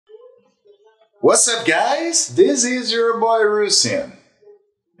What's up, guys? This is your boy Russian,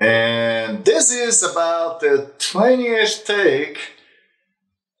 and this is about the 20th take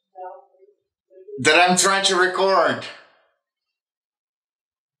that I'm trying to record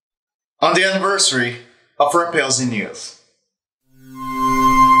on the anniversary of Rappelz in Youth.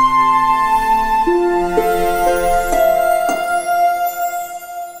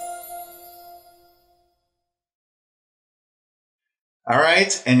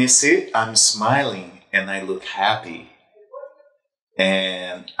 Alright, and you see, I'm smiling and I look happy.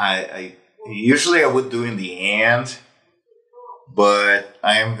 And I usually I would do in the end, but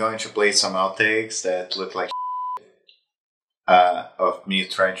I am going to play some outtakes that look like of me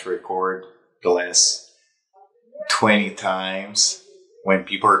trying to record the last 20 times when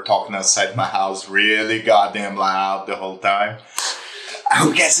people are talking outside my house really goddamn loud the whole time. I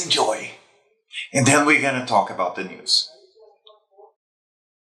hope you guys enjoy. And then we're gonna talk about the news.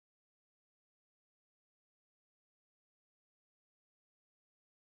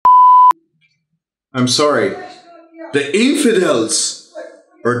 I'm sorry. The infidels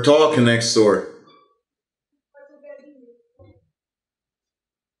are talking next door.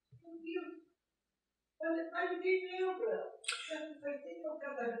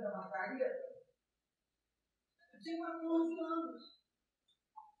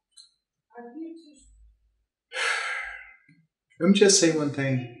 Let me just say one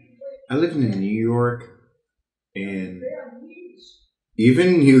thing. I live in New York, and even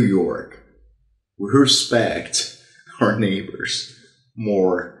in New York, we respect our neighbors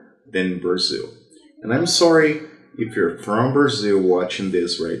more than Brazil. And I'm sorry if you're from Brazil watching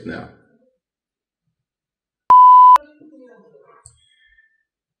this right now.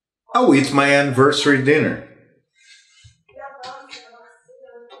 I'll eat my anniversary dinner.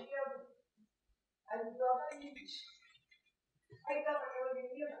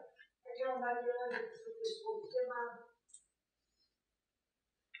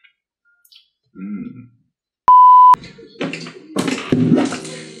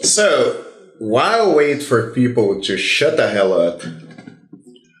 So, while I wait for people to shut the hell up,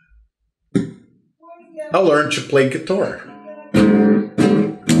 I learned to play guitar.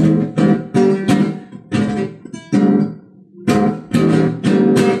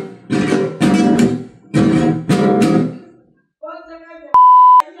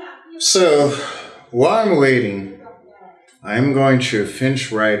 So, while I'm waiting, I'm going to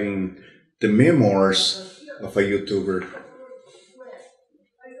finish writing the memoirs of a YouTuber.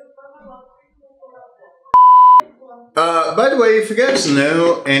 By the way, if you guys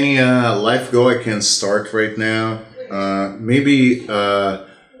know any life goal I can start right now, maybe 5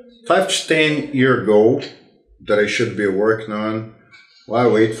 to 10 year goal that I should be working on while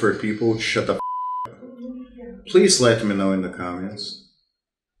I wait for people to shut the f up, please let me know in the comments.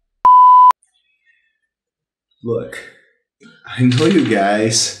 Look, I know you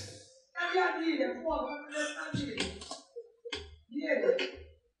guys.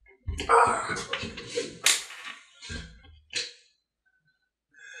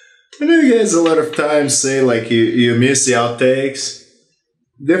 I know you guys a lot of times say like you miss the outtakes.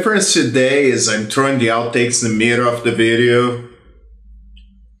 Difference today is I'm throwing the outtakes in the middle of the video.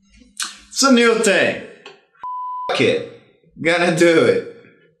 It's a new thing. F it. Gonna do it.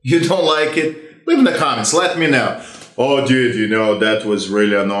 You don't like it? Leave in the comments, let me know. Oh dude, you know, that was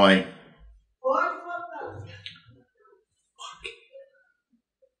really annoying.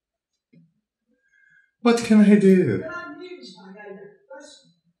 What can I do?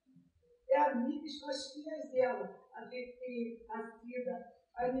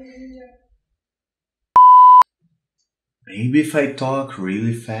 Maybe if I talk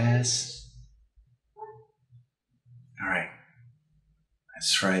really fast. Alright,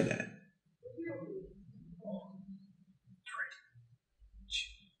 let's try that.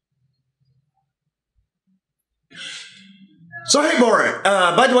 So hey Bora,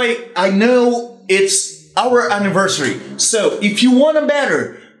 by the way, I know it's our anniversary, so if you want to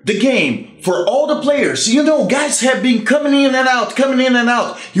better the game for all the players, you know guys have been coming in and out,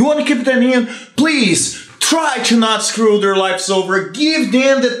 you want to keep them in, please try to not screw their lives over, give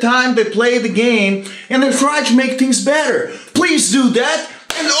them the time to play the game, and then try to make things better. Please do that,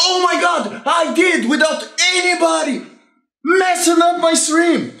 and oh my god, I did without anybody messing up my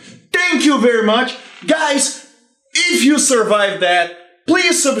stream. Thank you very much, guys. If you survived that,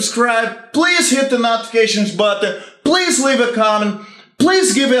 please subscribe, please hit the notifications button, please leave a comment,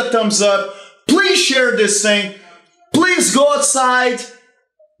 please give it a thumbs up, please share this thing, please go outside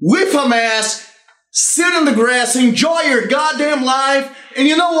with a mask, sit in the grass, enjoy your goddamn life, and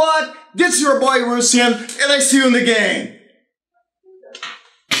you know what? This is your boy Russian, and I see you in the game.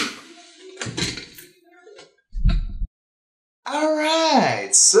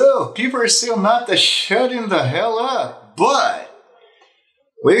 Alright, so people are still not shutting the hell up, but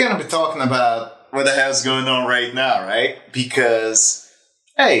we're gonna be talking about what the hell's going on right now, right? Because,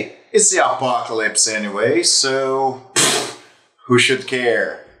 hey, it's the apocalypse anyway, so who should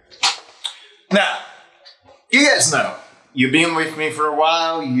care? Now, you guys know, you've been with me for a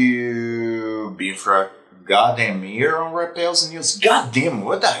while, you've been for a goddamn year on Rappelz and News. Goddamn,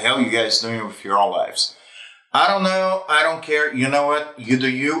 what the hell are you guys doing with your own lives? I don't know, I don't care, you know what? You do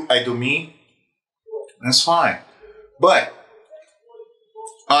you, I do me. That's fine. But,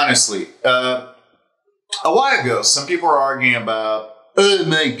 honestly, a while ago, some people were arguing about, oh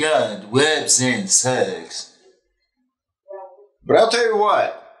my god, Webzen sucks. But I'll tell you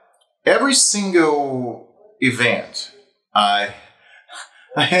what, every single event I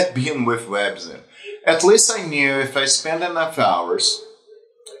had been with Webzen, at least I knew if I spent enough hours,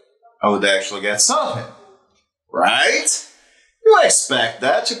 I would actually get something. Right? You expect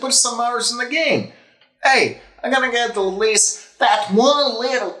that, you put some hours in the game. Hey, I'm gonna get at least that one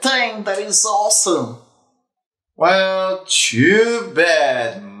little thing that is awesome. Well, too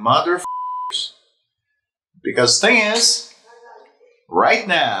bad, motherfuckers. Because the thing is, right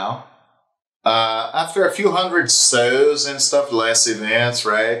now, after a few hundred shows and stuff, less events,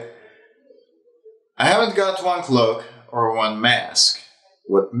 right? I haven't got one cloak or one mask.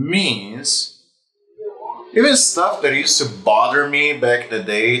 What means, even stuff that used to bother me back in the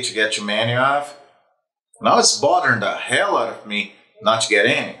day to get your money off, now it's bothering the hell out of me not to get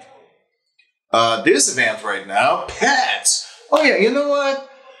any. This event right now, pets. Oh yeah, you know what?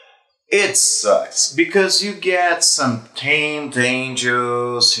 It sucks because you get some tamed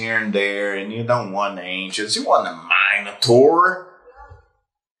angels here and there, and you don't want angels, you want a Minotaur.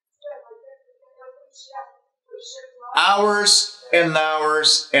 Hours and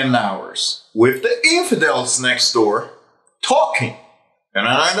hours and hours with the infidels next door talking, and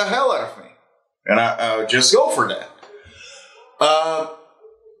annoying the hell out of me. And I just go for that.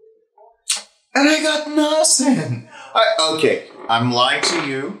 And I got nothing. Okay, I'm lying to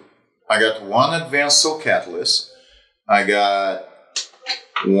you. I got one advanced soul catalyst. I got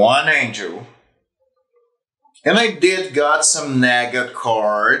one angel. And I did got some Naga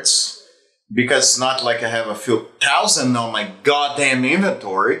cards. Because it's not like I have a few thousand on my goddamn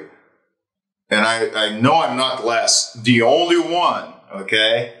inventory. And I know I'm not the only one,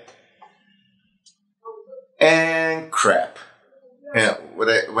 okay? And crap. And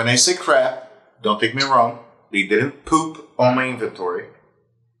when I say crap, don't take me wrong. They didn't poop on my inventory.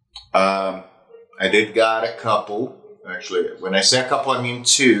 I did got a couple. Actually, when I say a couple, I mean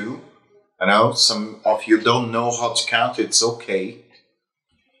two. I know some of you don't know how to count. It's okay.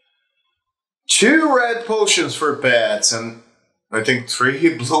 2 red potions for pets and I think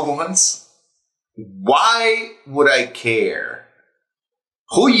 3 blue ones. Why would I care?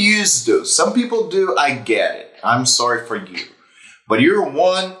 Who used those? Some people do, I get it. I'm sorry for you. But you're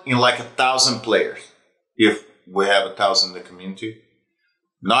one in like 1,000 players. If we have 1,000 in the community.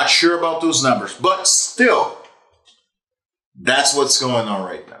 Not sure about those numbers, but still, that's what's going on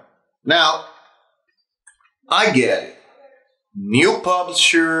right now. Now, I get it. New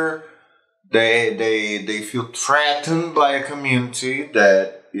publisher. They feel threatened by a community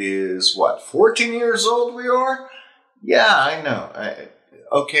that is, what, 14 years old we are? Yeah, I know.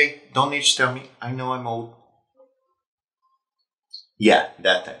 Okay, don't need to tell me. I know I'm old. Yeah,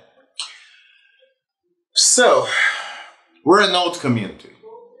 that thing. So, we're an old community.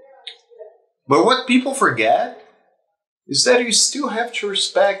 But what people forget is that you still have to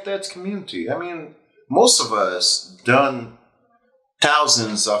respect that community. I mean, most of us done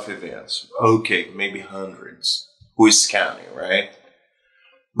thousands of events. Okay, maybe hundreds. Who is counting, right?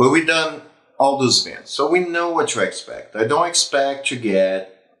 But we've done all those events, so we know what to expect. I don't expect to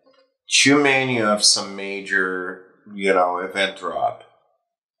get too many of some major, event drop.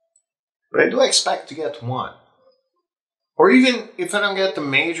 But I do expect to get one. Or even if I don't get the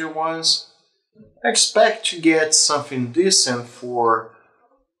major ones, I expect to get something decent for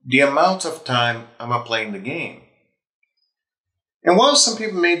the amount of time I'm playing the game. And while some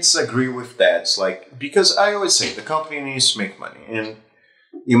people may disagree with that, it's like, because I always say the company needs to make money. And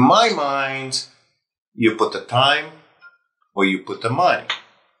in my mind, you put the time or you put the money.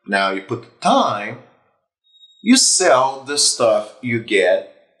 Now you put the time, you sell the stuff you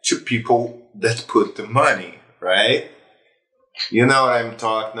get to people that put the money, right? You know what I'm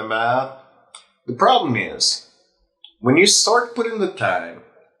talking about? The problem is, when you start putting the time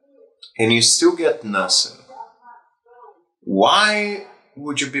and you still get nothing, why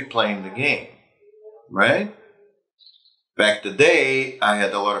would you be playing the game, right? Back the day, I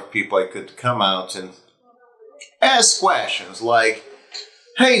had a lot of people I could come out and ask questions like,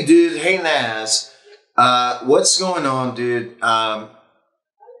 Hey dude, hey Naz. What's going on, dude?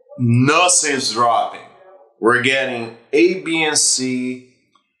 Nothing's dropping. We're getting A, B, and C,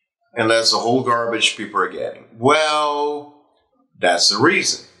 and that's the whole garbage people are getting. Well, that's the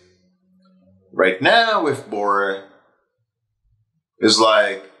reason. Right now with Bora, is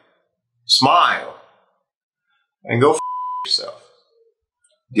like, smile and go yourself.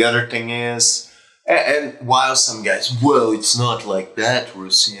 The other thing is, and while some guys, well, it's not like that,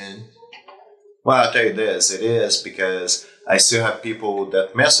 Russian. Well, I'll tell you this, it is, because I still have people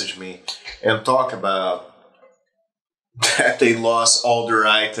that message me and talk about that they lost all their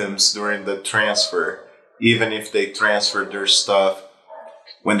items during the transfer, even if they transferred their stuff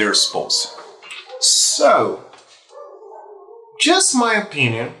when they were supposed to. So, just my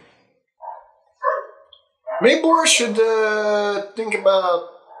opinion, maybe we should think about,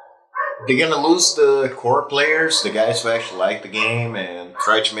 they're gonna lose the core players, the guys who actually like the game and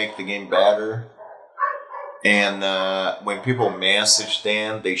try to make the game better. And when people message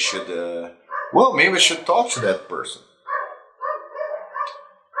them, they should, well, maybe I should talk to that person.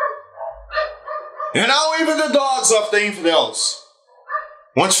 You know, even the dogs of the infidels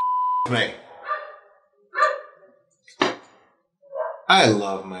want to me. I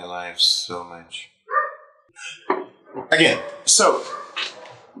love my life so much. Again, so,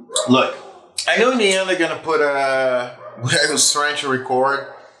 look, I know in the end they're gonna put what I was trying to record.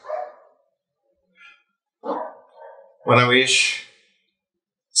 When I wish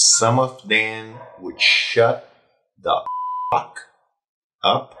some of them would shut the fuck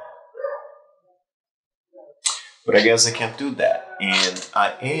up. But I guess I can't do that. And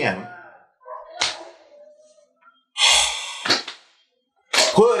I am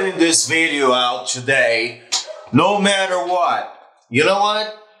putting this video out today, no matter what. You know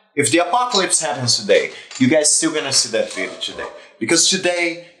what? If the apocalypse happens today, you guys still gonna see that video today. Because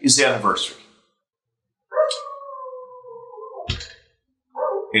today is the anniversary.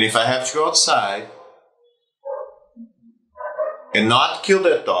 And if I have to go outside and not kill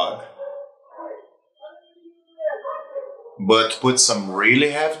that dog, but put some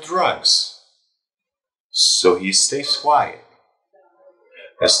really heavy drugs so he stays quiet,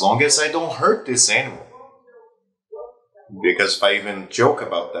 as long as I don't hurt this animal. Because if I even joke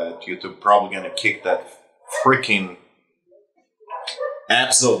about that, YouTube probably gonna kick that freaking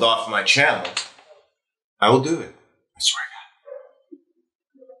episode off my channel. I will do it. I swear to God.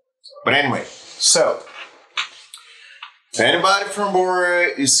 But anyway, so if anybody from Bora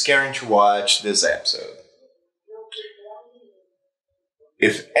is scared to watch this episode,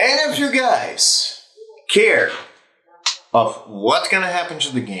 if any of you guys care of what's gonna happen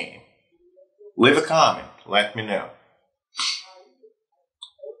to the game, leave a comment, let me know.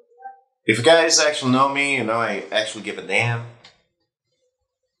 If you guys actually know me, you know I actually give a damn.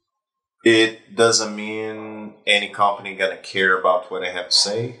 It doesn't mean any company gonna care about what I have to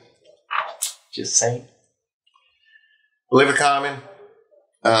say. Just saying. Leave a comment.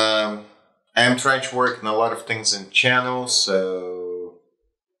 I am trying to work on a lot of things in the channel, so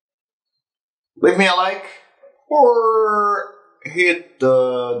leave me a like or hit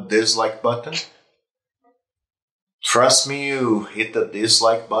the dislike button. Trust me, you hit the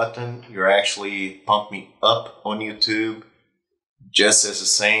dislike button, you're actually pump me up on YouTube just as the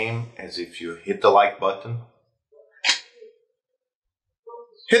same as if you hit the like button.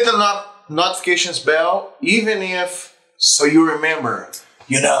 Hit the notifications bell, even if, so you remember,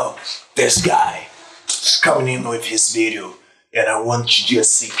 you know, this guy is coming in with his video and I want you to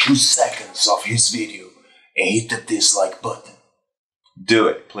just see 2 seconds of his video and hit the dislike button. Do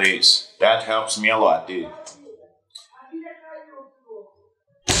it, please. That helps me a lot, dude.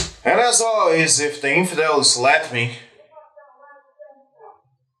 And as always, if the infidels let me,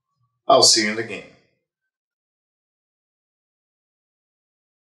 I'll see you in the game.